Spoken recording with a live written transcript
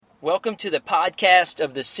Welcome to the podcast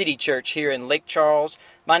of the City Church here in Lake Charles.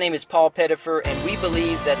 My name is Paul Pettifer, and we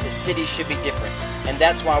believe that the city should be different, and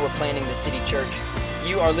that's why we're planning the City Church.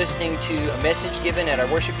 You are listening to a message given at our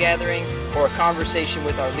worship gathering or a conversation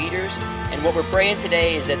with our leaders, and what we're praying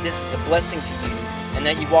today is that this is a blessing to you and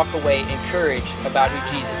that you walk away encouraged about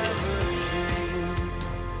who Jesus is.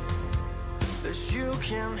 That you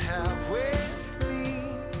can have with me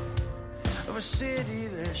of a city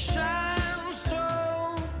that shines so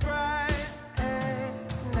bright at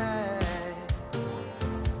night,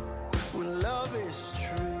 when love is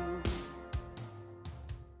true.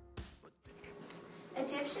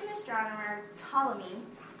 Egyptian astronomer Ptolemy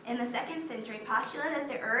in the 2nd century postulated that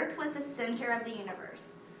the Earth was the center of the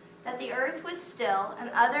universe, that the Earth was still and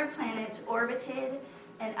other planets orbited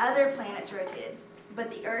and other planets rotated, but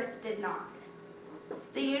the Earth did not.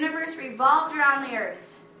 The universe revolved around the Earth.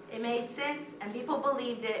 It made sense, and people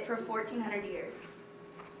believed it for 1,400 years.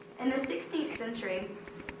 In the 16th century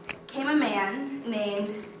came a man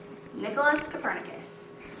named Nicholas Copernicus,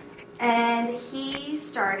 and he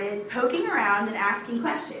started poking around and asking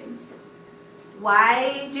questions.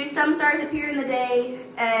 Why do some stars appear in the day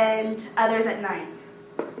and others at night?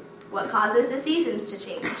 What causes the seasons to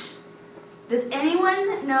change? Does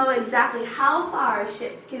anyone know exactly how far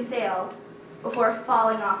ships can sail before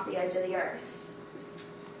falling off the edge of the Earth?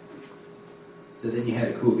 So then you had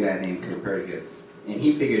a cool guy named Copernicus, and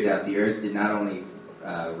he figured out the Earth did not only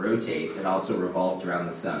rotate, it also revolved around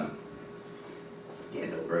the sun.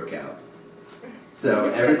 Scandal broke out. So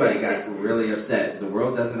everybody got really upset. The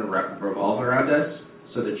world doesn't revolve around us,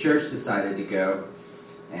 so the church decided to go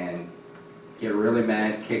and get really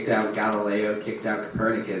mad, kicked out Galileo, kicked out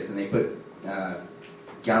Copernicus, and they put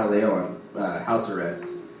Galileo on house arrest.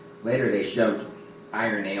 Later they shoved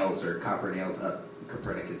iron nails or copper nails up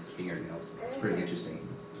Copernicus' fingernails. It's pretty interesting.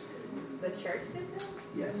 The church did that?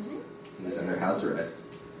 Yes. He was under house arrest.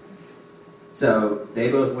 So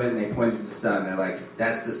they both went and they pointed to the sun. They're like,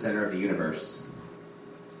 that's the center of the universe.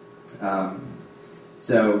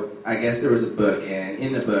 So I guess there was a book, and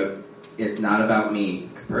in the book, it's not about me.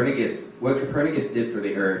 What Copernicus did for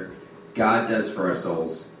the earth, God does for our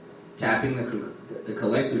souls. Tapping the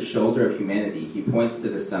collective shoulder of humanity, he points to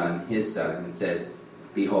the sun, his sun, and says,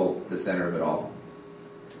 behold, the center of it all.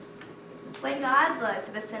 When God looks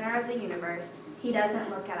at the center of the universe, he doesn't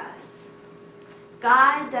look at us.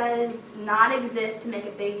 God does not exist to make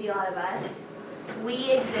a big deal out of us.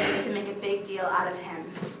 We exist to make a big deal out of him.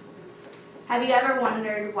 Have you ever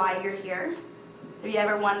wondered why you're here? Have you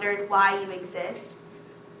ever wondered why you exist?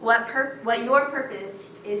 What your purpose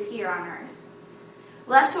is here on earth?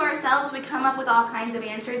 Left to ourselves, we come up with all kinds of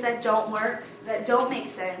answers that don't work, that don't make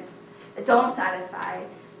sense, that don't satisfy,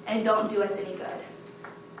 and don't do us any good.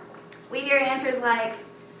 We hear answers like,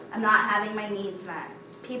 I'm not having my needs met.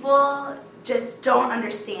 People just don't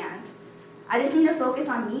understand. I just need to focus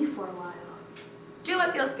on me for a while. Do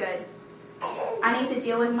what feels good. I need to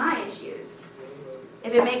deal with my issues.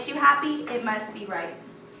 If it makes you happy, it must be right.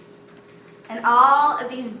 And all of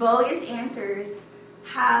these bogus answers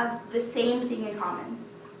have the same thing in common.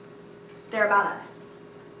 They're about us.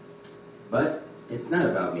 But it's not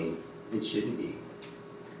about me. It shouldn't be.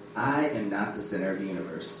 I am not the center of the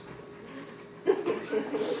universe.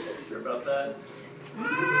 Sure about that?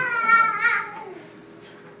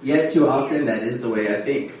 Yet too often, that is the way I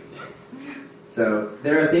think. So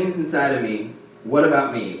there are things inside of me. What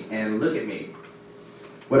about me? And look at me.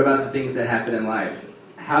 What about the things that happen in life?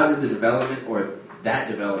 How does the development or that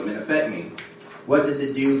development affect me? What does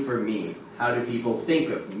it do for me? How do people think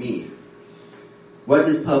of me? What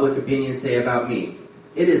does public opinion say about me?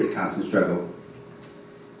 It is a constant struggle.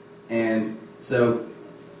 And so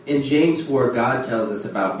in James 4, God tells us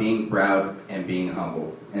about being proud and being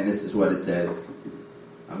humble. And this is what it says.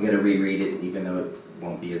 I'm going to reread it, even though it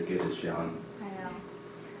won't be as good as Sean. I know.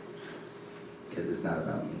 Because it's not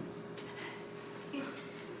about me.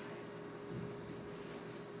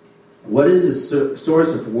 What is the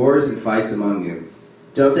source of wars and fights among you?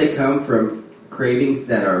 Don't they come from cravings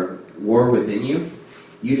that are war within you?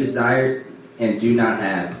 You desire and do not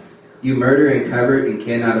have. You murder and covet and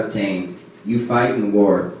cannot obtain. You fight and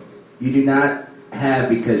war. You do not have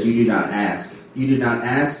because you do not ask. You do not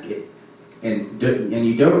ask and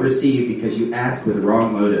you don't receive because you ask with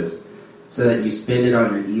wrong motives, so that you spend it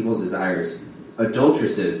on your evil desires.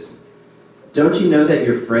 Adulteresses, don't you know that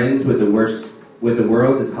you're friends with the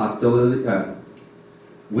world is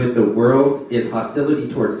hostility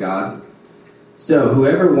towards God? So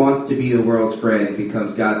whoever wants to be the world's friend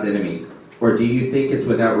becomes God's enemy. Or do you think it's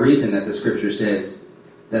without reason that the scripture says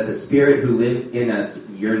that the Spirit who lives in us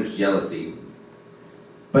yearns jealousy?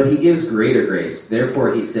 But he gives greater grace.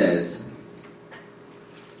 Therefore he says,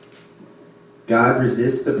 God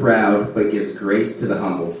resists the proud, but gives grace to the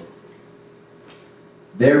humble.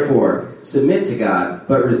 Therefore, submit to God,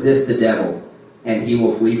 but resist the devil, and he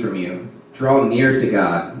will flee from you. Draw near to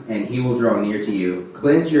God, and he will draw near to you.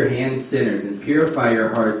 Cleanse your hands, sinners, and purify your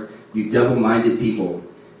hearts, you double-minded people.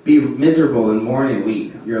 Be miserable and mourn and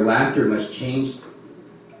weep. Your laughter must change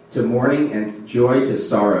to mourning and joy to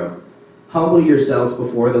sorrow. Humble yourselves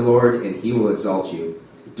before the Lord, and he will exalt you.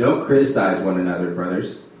 Don't criticize one another,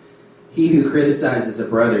 brothers. He who criticizes a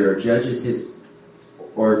brother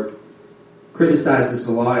or criticizes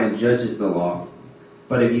the law and judges the law.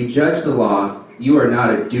 But if you judge the law, you are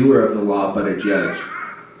not a doer of the law, but a judge.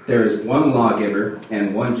 There is one lawgiver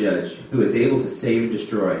and one judge who is able to save and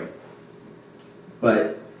destroy.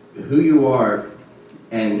 But who you are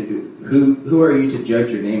and who are you to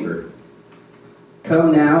judge your neighbor?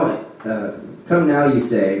 Come now, you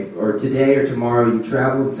say, or today or tomorrow you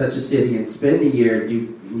travel in such a city and spend a year,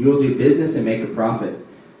 you'll do business and make a profit.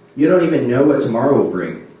 You don't even know what tomorrow will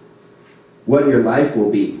bring, what your life will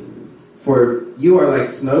be. For you are like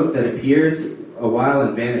smoke that appears a while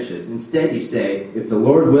and vanishes. Instead you say, if the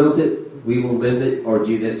Lord wills it, we will live it or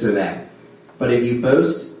do this or that. But if you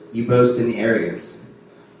boast in arrogance.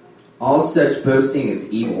 All such boasting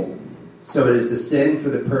is evil. So it is a sin for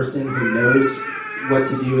the person who knows what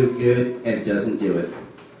to do is good and doesn't do it.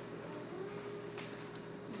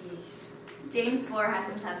 James 4 has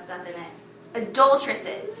some tough stuff in it.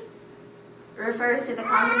 Adulteresses refers to the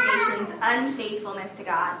congregation's unfaithfulness to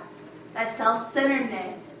God. That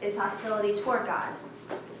self-centeredness is hostility toward God.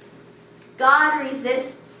 God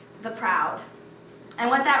resists the proud.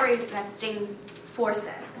 And that's James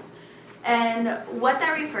 4:6. And what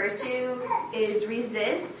that refers to is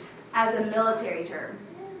resist as a military term.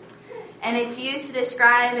 And it's used to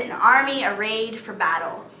describe an army arrayed for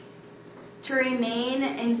battle. To remain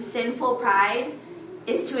in sinful pride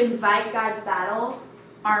is to invite God's battle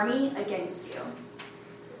army against you.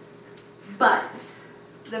 But,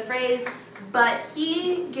 the phrase, but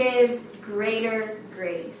he gives greater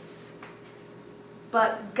grace.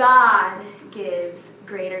 But God gives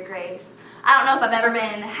greater grace. I don't know if I've ever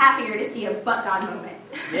been happier to see a but God moment.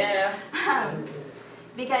 Yeah.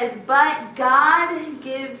 Because but God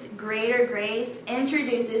gives greater grace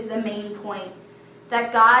introduces the main point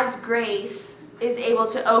that God's grace is able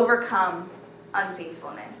to overcome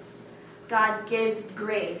unfaithfulness. God gives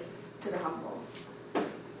grace to the humble.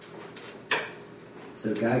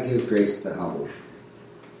 So God gives grace to the humble.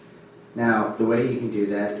 Now, the way you can do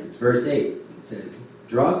that is verse 8. It says,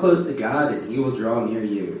 draw close to God and he will draw near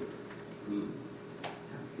you.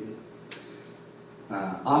 Sounds good.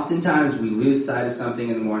 Oftentimes we lose sight of something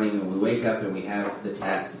in the morning and we wake up and we have the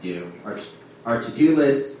task to do. Our to-do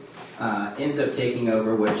list ends up taking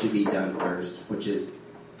over what should be done first, which is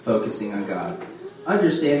focusing on God.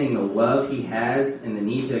 Understanding the love he has and the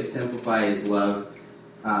need to exemplify his love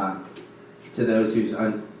to those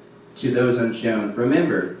unshown.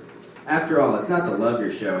 Remember, after all, it's not the love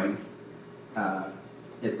you're showing.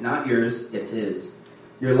 It's not yours, it's his.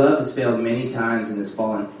 Your love has failed many times and has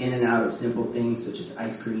fallen in and out of simple things such as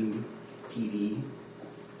ice cream, TV,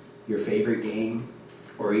 your favorite game,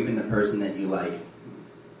 or even the person that you like.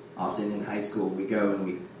 Often in high school, we go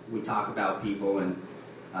and we talk about people, and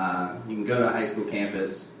you can go to a high school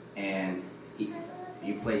campus and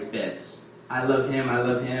you place bets. I love him,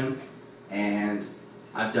 and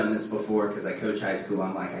I've done this before because I coach high school.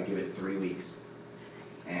 I'm like, I give it 3 weeks,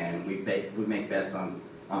 and we make bets on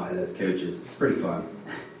it as coaches. It's pretty fun.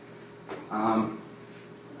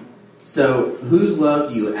 So whose love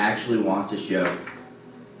do you actually want to show?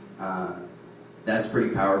 That's pretty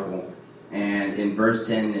powerful. And in verse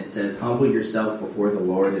 10 it says, humble yourself before the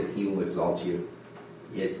Lord and he will exalt you.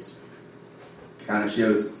 It's kind of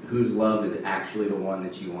shows whose love is actually the one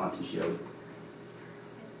that you want to show.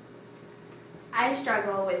 I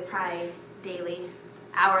struggle with pride daily,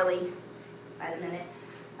 hourly, by the minute.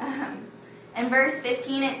 In verse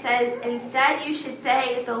 15 it says, instead you should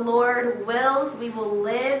say, if the Lord wills, we will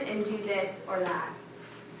live and do this or that.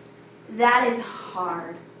 That is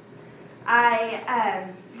hard.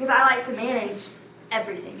 Because I like to manage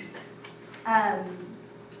everything. I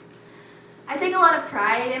take a lot of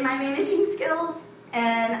pride in my managing skills,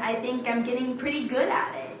 and I think I'm getting pretty good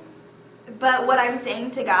at it. But what I'm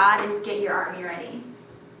saying to God is get your army ready.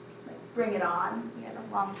 Like, bring it on. We had a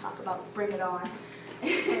long talk about bring it on.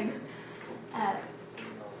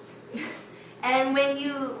 And when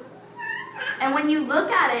you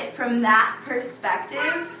look at it from that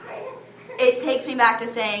perspective, it takes me back to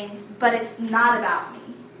saying, but it's not about me.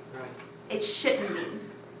 It shouldn't be.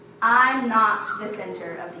 I'm not the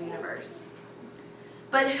center of the universe.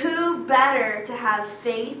 But who better to have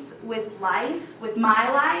faith with life, with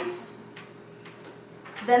my life,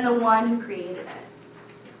 than the one who created it?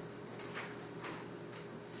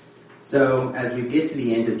 So, as we get to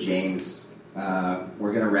the end of James,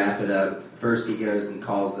 we're going to wrap it up. First, he goes and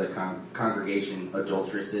calls the congregation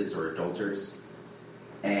adulteresses or adulterers.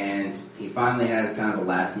 And he finally has kind of a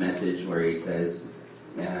last message where he says,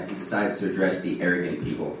 he decides to address the arrogant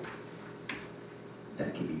people.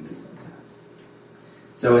 That can be missed sometimes.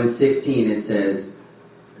 So in 16 it says,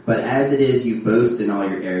 "But as it is you boast in all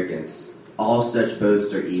your arrogance, all such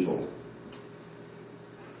boasts are evil."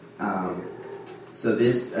 So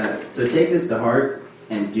take this to heart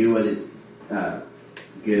and do what is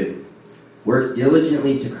good. Work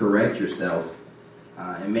diligently to correct yourself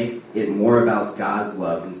and make it more about God's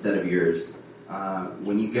love instead of yours.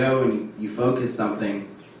 When you go and you focus something,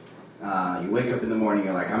 you wake up in the morning,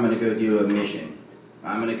 you're like, I'm going to go do a mission.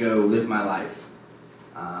 I'm going to go live my life.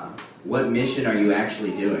 What mission are you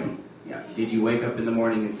actually doing? Did you wake up in the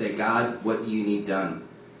morning and say, God, what do you need done?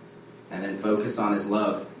 And then focus on His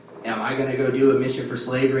love. Am I going to go do a mission for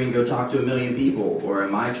slavery and go talk to 1 million people? Or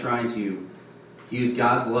am I trying to use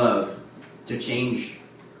God's love to change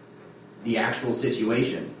the actual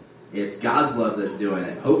situation? It's God's love that's doing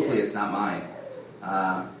it. Hopefully it's not mine.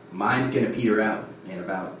 Mine's going to peter out in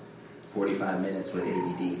about 45 minutes with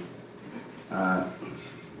ADD.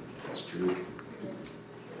 It's true.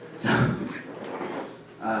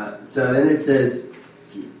 So then it says,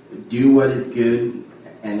 do what is good,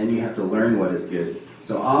 and then you have to learn what is good.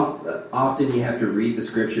 So often you have to read the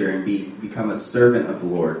scripture and become a servant of the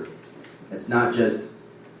Lord. It's not just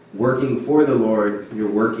working for the Lord, you're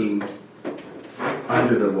working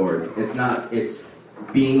under the Lord. It's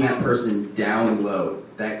being that person down low,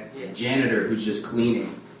 that janitor who's just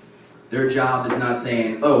cleaning. Their job is not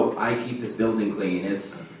saying, oh, I keep this building clean.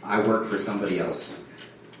 It's, I work for somebody else.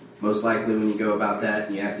 Most likely when you go about that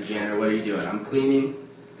and you ask the janitor, what are you doing? I'm cleaning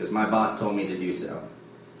because my boss told me to do so.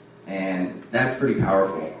 And that's pretty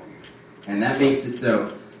powerful. And that makes it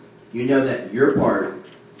so you know that your part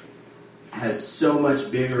has so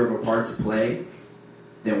much bigger of a part to play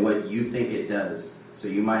than what you think it does. So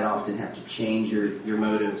you might often have to change your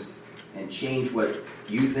motives and change what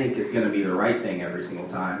you think is going to be the right thing every single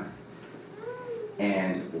time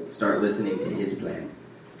and start listening to His plan.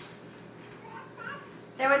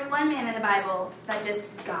 There was one man in the Bible that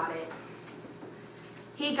just got it.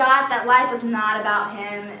 He got that life was not about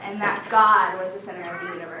him and that God was the center of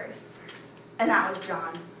the universe. And that was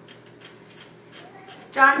John.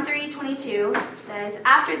 John 3:22 says,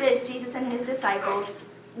 "After this, Jesus and His disciples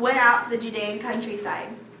went out to the Judean countryside,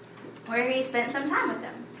 where He spent some time with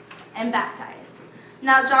them and baptized.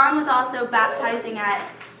 Now John was also baptizing at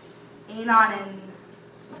Aenon and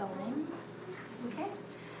Salim,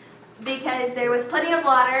 because there was plenty of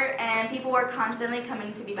water and people were constantly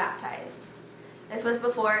coming to be baptized. This was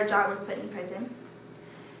before John was put in prison.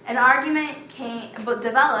 An argument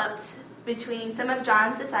developed between some of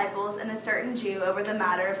John's disciples and a certain Jew over the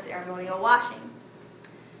matter of ceremonial washing.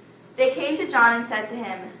 They came to John and said to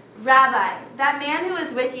him, 'Rabbi, that man who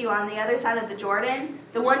is with you on the other side of the Jordan,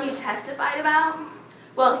 the one you testified about,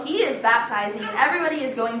 well, he is baptizing and everybody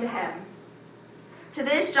is going to him.' To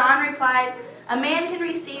this John replied, 'A man can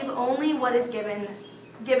receive only what is given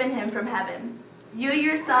him from heaven. You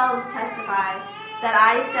yourselves testify that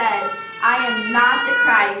I said, I am not the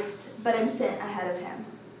Christ, but am sent ahead of him.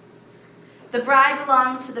 The bride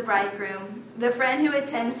belongs to the bridegroom. The friend who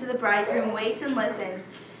attends to the bridegroom waits and listens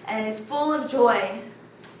and is full of joy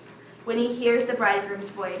when he hears the bridegroom's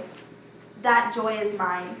voice. That joy is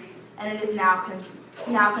mine, and it is now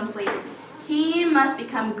complete. He must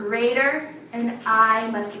become greater, and I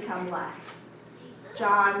must become less.'"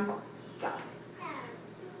 John got it.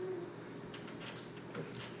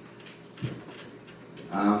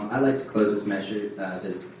 I'd like to close this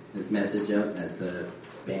message up as the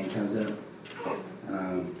band comes up.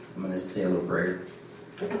 I'm going to say a little prayer.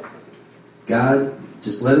 God,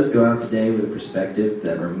 just let us go out today with a perspective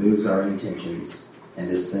that removes our intentions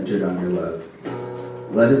and is centered on your love.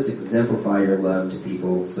 Let us exemplify your love to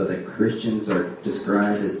people so that Christians are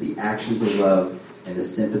described as the actions of love and the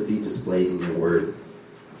sympathy displayed in your word.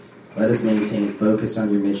 Let us maintain focus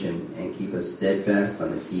on your mission and keep us steadfast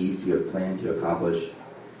on the deeds you have planned to accomplish.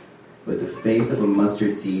 With the faith of a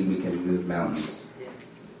mustard seed, we can move mountains.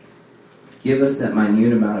 Give us that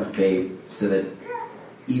minute amount of faith so that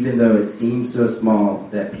even though it seems so small,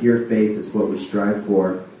 that pure faith is what we strive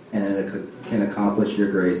for and it can accomplish your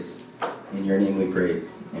grace. In your name we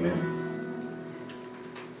praise. Amen.